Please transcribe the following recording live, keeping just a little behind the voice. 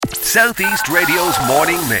Southeast Radio's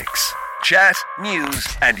morning mix. Chat, news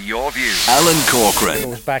and your views. Alan Corcoran. It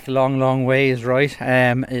goes back a long ways, right?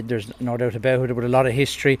 There's no doubt about it, with a lot of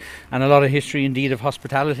history, and a lot of history indeed of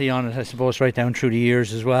hospitality on it, I suppose, right down through the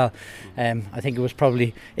years as well. I think it was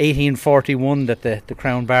probably 1841 that the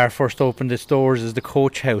Crown Bar first opened its doors as the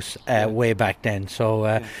Coach House way back then. So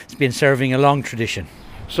it's been serving a long tradition.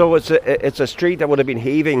 So it's a street that would have been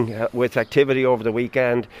heaving with activity over the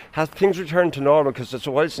weekend. Has things returned to normal? Because it's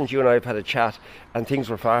a while since you and I have had a chat, and things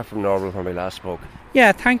were far from normal when we last spoke.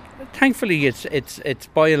 Yeah, thankfully it's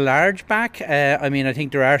by and large back. I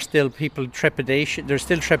think there are still trepidation. There's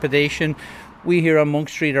still trepidation. We here on Monk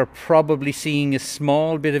Street are probably seeing a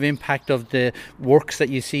small bit of impact of the works that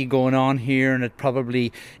you see going on here, and it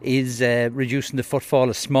probably is reducing the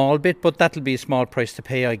footfall a small bit, but that'll be a small price to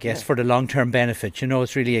pay, I guess, for the long-term benefit. You know,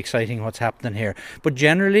 it's really exciting what's happening here. But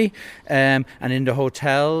generally, and in the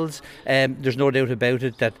hotels, there's no doubt about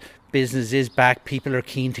it that business is back. People are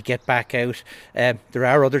keen to get back out. There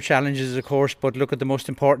are other challenges, of course, but look, at the most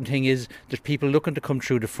important thing is there's people looking to come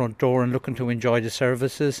through the front door and looking to enjoy the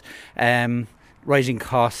services. Rising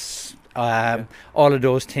costs, all of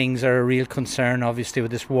those things are a real concern, obviously, with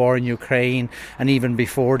this war in Ukraine, and even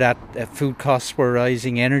before that, food costs were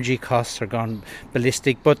rising, energy costs are gone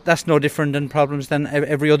ballistic, but that's no different than problems than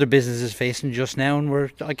every other business is facing just now, and we're,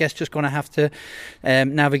 I guess, just going to have to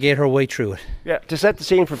navigate our way through it. Yeah, to set the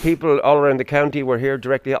scene for people all around the county, we're here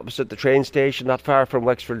directly opposite the train station, not far from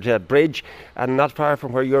Wexford Bridge, and not far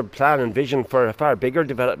from where your plan and vision for a far bigger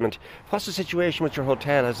development. What's the situation with your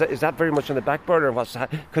hotel? Is that very much on the back burner?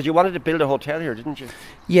 Because you wanted to build a hotel here, didn't you?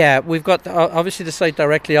 Yeah, we've got obviously the site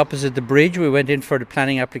directly opposite the bridge. We went in for the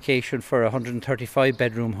planning application for a 135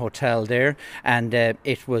 bedroom hotel there, and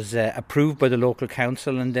it was approved by the local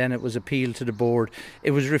council, and then it was appealed to the board.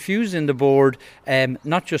 It was refused in the board,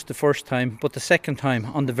 not just the first time but the second time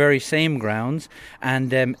on the very same grounds,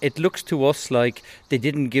 and it looks to us like they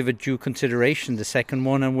didn't give it due consideration, the second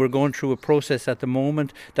one, and we're going through a process at the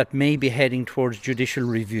moment that may be heading towards judicial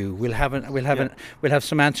review. We'll have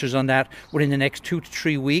some answers on that within the next 2 to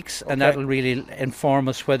 3 weeks, and that'll really inform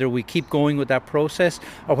us whether we keep going with that process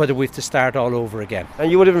or whether we have to start all over again. And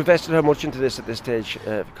you would have invested how much into this at this stage,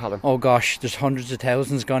 Colin? Oh gosh, there's hundreds of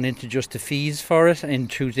thousands gone into just the fees for it in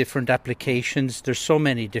 2 different applications. There's so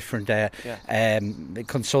many different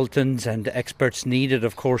consultants and experts needed,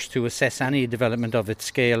 of course, to assess any development of its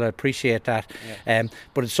scale. I appreciate that.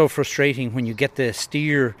 But it's so frustrating when you get the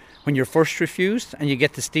steer when you're first refused, and you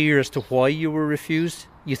get the steer as to why you were refused.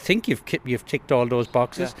 You think you've ticked all those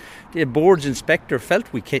boxes. The board's inspector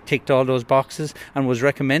felt we ticked all those boxes and was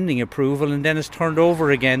recommending approval, and then it's turned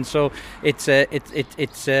over again. So it's a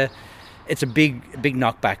big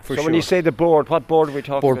knockback for sure. So when you say the board, what board are we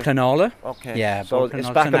talking about? Board Planola. Okay. Yeah. So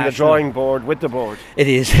it's back on the drawing board with the board. It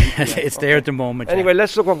is. It's there at the moment. Anyway,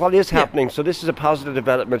 let's look at what is happening. So this is a positive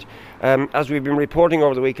development. As we've been reporting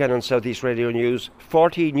over the weekend on Southeast Radio News,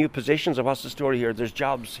 40 new positions. And what's the story here? There's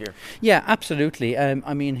jobs here. Yeah, absolutely.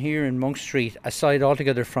 Here in Monk Street, aside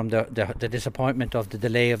altogether from the disappointment of the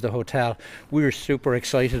delay of the hotel, we're super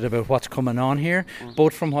excited about what's coming on here,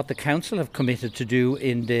 both from what the council have committed to do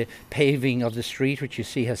in the paving of the street, which you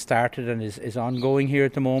see has started and is ongoing here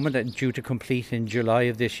at the moment and due to complete in July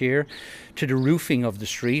of this year, to the roofing of the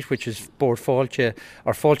street, which is both Fáilte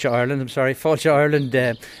Ireland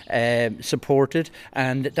supported,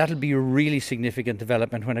 and that'll be a really significant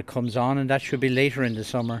development when it comes on, and that should be later in the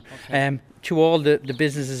summer. Okay. To all the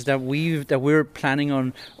businesses that we're planning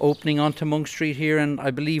on opening onto Monk Street here, and I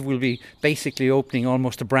believe we'll be basically opening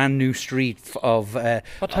almost a brand new street of...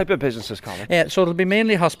 what type of businesses, Colin? So it'll be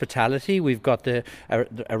mainly hospitality. We've got a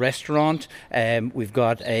restaurant, we've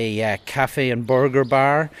got a cafe and burger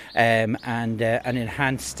bar, and an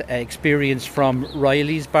enhanced experience from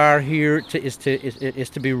Riley's Bar here is to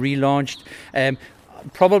be relaunched.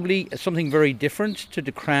 Probably something very different to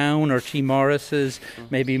the Crown or T. Morris's,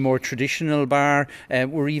 maybe more traditional bar.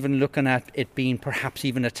 We're even looking at it being perhaps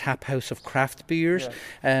even a tap house of craft beers.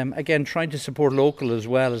 Again, trying to support local as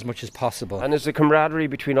well as much as possible. And is the camaraderie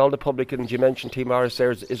between all the publicans? You mentioned T. Morris there.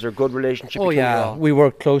 Is there a good relationship between you all? We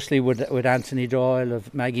work closely with Anthony Doyle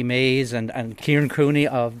of Maggie Mays and Kieran Cooney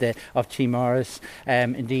of T. Morris.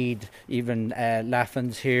 Indeed, even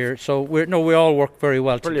Laffins here. So we all work very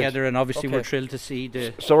well together, and obviously we're thrilled to see.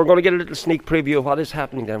 So we're going to get a little sneak preview of what is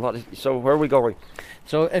happening then. So where are we going?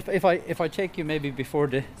 So if I take you maybe before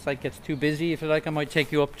the site gets too busy, if you like, I might take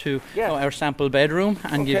you up to our sample bedroom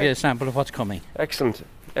and give you a sample of what's coming.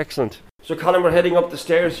 Excellent. So Colin, we're heading up the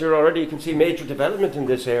stairs here already. You can see major development in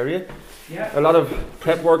this area. Yeah. A lot of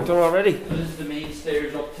prep work done already. So this is the main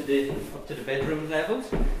stairs up to the bedroom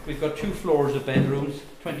levels. We've got 2 floors of bedrooms,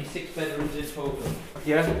 26 bedrooms in total.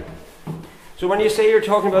 Yeah. So when you say you're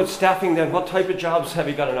talking about staffing, then what type of jobs have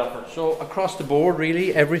you got on offer? So across the board,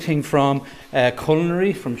 really, everything from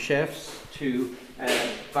culinary, from chefs to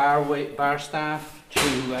bar staff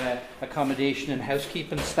to accommodation and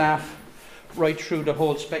housekeeping staff, right through the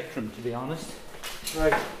whole spectrum, to be honest.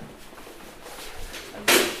 Right.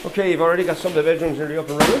 Okay, you've already got some of the bedrooms nearly up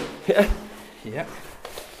and running. Yeah. Yeah.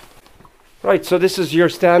 Right, so this is your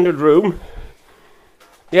standard room.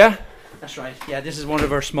 Yeah? That's right. Yeah, this is one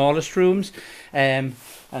of our smallest rooms, and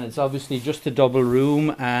it's obviously just a double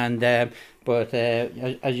room. And but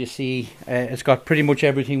as you see, it's got pretty much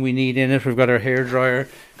everything we need in it. We've got our hairdryer,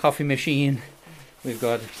 coffee machine, we've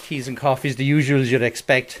got teas and coffees, the usuals you'd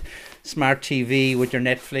expect. Smart TV with your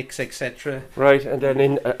Netflix, etc. Right, and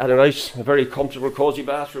then a nice, a very comfortable, cosy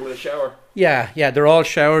bathroom with a shower. Yeah, they're all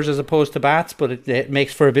showers as opposed to baths, but it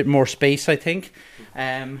makes for a bit more space, I think.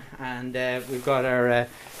 And we've got our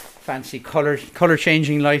fancy colour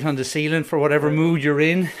changing light on the ceiling for whatever mood you're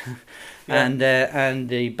in. Yeah. And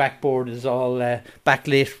the backboard is all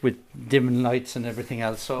backlit with dimming lights and everything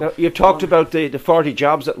else. So now, you've talked about the 40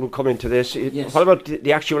 jobs that will come into this. Yes. What about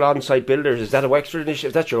the actual on-site builders? Is that a Wexford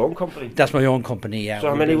initiative? That's your own company? That's my own company, yeah. So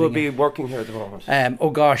how many will be working here at the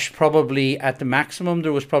moment? Probably at the maximum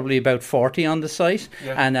there was probably about 40 on the site,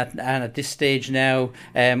 and at this stage now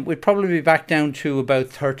we'd probably be back down to about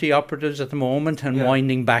 30 operatives at the moment and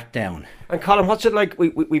winding back down. And Colin, what's it like?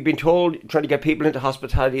 We've been told trying to get people into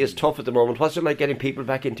hospitality is tough at the moment. What's it like getting people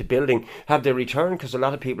back into building? Have they returned? Because a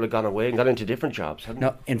lot of people have gone away and got into different jobs, haven't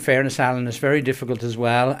No, in fairness, Alan, it's very difficult as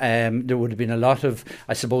well. There would have been a lot of,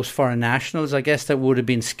 I suppose, foreign nationals, I guess, that would have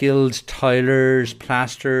been skilled tilers,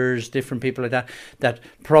 plasters, different people like that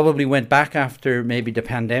probably went back after maybe the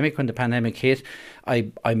pandemic, when the pandemic hit.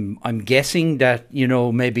 I'm guessing that,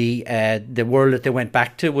 maybe the world that they went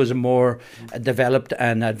back to was a more developed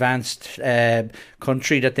and advanced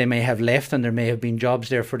country that they may have left, and there may have been jobs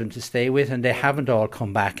there for them to stay with, and they haven't all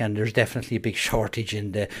come back, and there's definitely a big shortage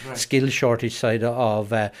in the skill shortage side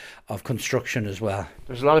of construction as well.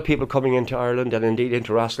 There's a lot of people coming into Ireland and indeed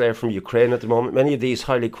into Rosslare from Ukraine at the moment. Many of these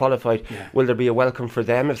highly qualified. Yeah. Will there be a welcome for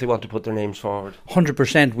them if they want to put their names forward?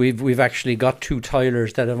 100%. We've actually got 2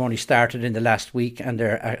 tilers that have only started in the last week, and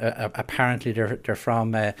they're apparently they're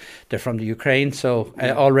from the Ukraine. So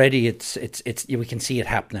already it's we can see it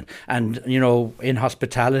happening. And in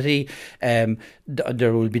hospitality,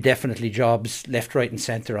 there will be definitely jobs left, right, and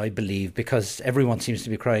centre, I believe, because everyone seems to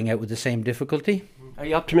be crying out with the same difficulty. Are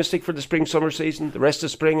you optimistic for the spring-summer season, the rest of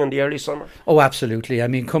spring and the early summer? Oh, absolutely. I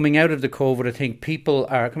mean, coming out of the COVID, I think people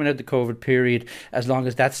are coming out of the COVID period, as long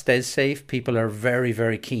as that stays safe, people are very,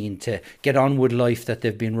 very keen to get on with life that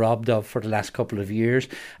they've been robbed of for the last couple of years.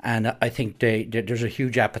 And I think there's a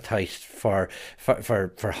huge appetite for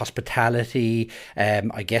hospitality,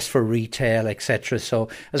 I guess for retail, etc. So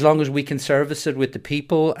as long as we can service it with the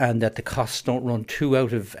people and that the costs don't run too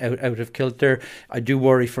out of kilter, I do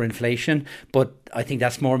worry for inflation, but I think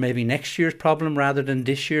that's more maybe next year's problem rather than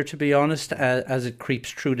this year, to be honest, as it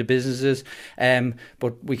creeps through the businesses.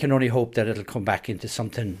 But we can only hope that it'll come back into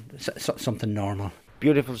something normal.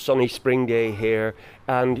 Beautiful sunny spring day here,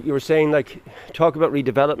 and you were saying, talk about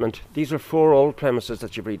redevelopment. These are 4 old premises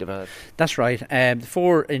that you've redeveloped. That's right.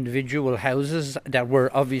 4 individual houses that were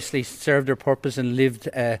obviously served their purpose and lived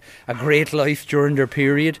a great life during their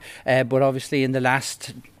period, but obviously in the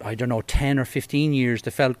last 10 or 15 years they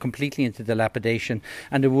fell completely into dilapidation,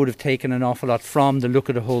 and it would have taken an awful lot from the look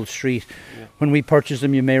of the whole street. When we purchased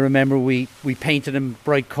them, you may remember, we painted them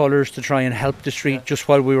bright colours to try and help the street just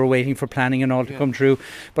while we were waiting for planning and all to come through.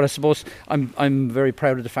 But I suppose I'm very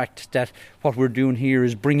proud of the fact that what we're doing here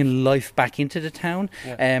is bringing life back into the town.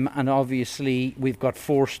 And obviously we've got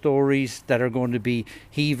 4 stories that are going to be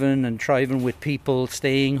heaving and thriving, with people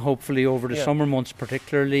staying hopefully over the summer months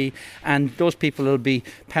particularly, and those people will be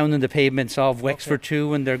pounding the pavements of Wexford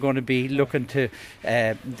too, and they're going to be looking to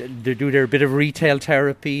do their bit of retail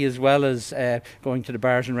therapy as well as going to the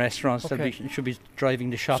bars and restaurants. They should be driving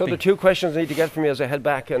the shopping. So the 2 questions I need to get from you as I head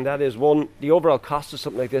back, and that is, one, the overall cost of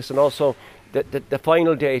something like this, and also the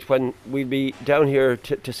final date when we'll be down here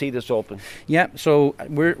to see this open. Yeah, so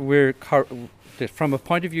we're from a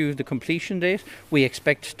point of view of the completion date, we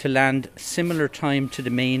expect to land similar time to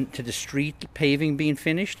the street paving being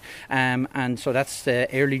finished, and so that's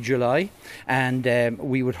early July, and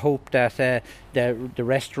we would hope that the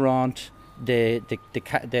restaurant,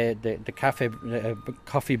 cafe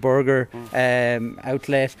coffee burger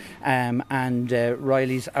outlet, and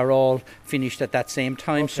Riley's are all finished at that same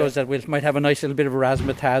time, so that we might have a nice little bit of a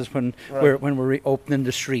razzmatazz when we're opening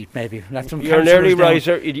the street. Maybe you're an early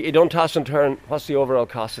riser. You don't toss and turn. What's the overall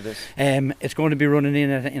cost of this? It's going to be running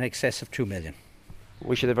in excess of 2 million.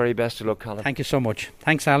 Wish you the very best of luck, Colin. Thank you so much.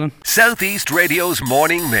 Thanks, Alan. Southeast Radio's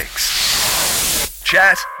Morning Mix.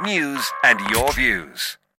 Chat, news and your views.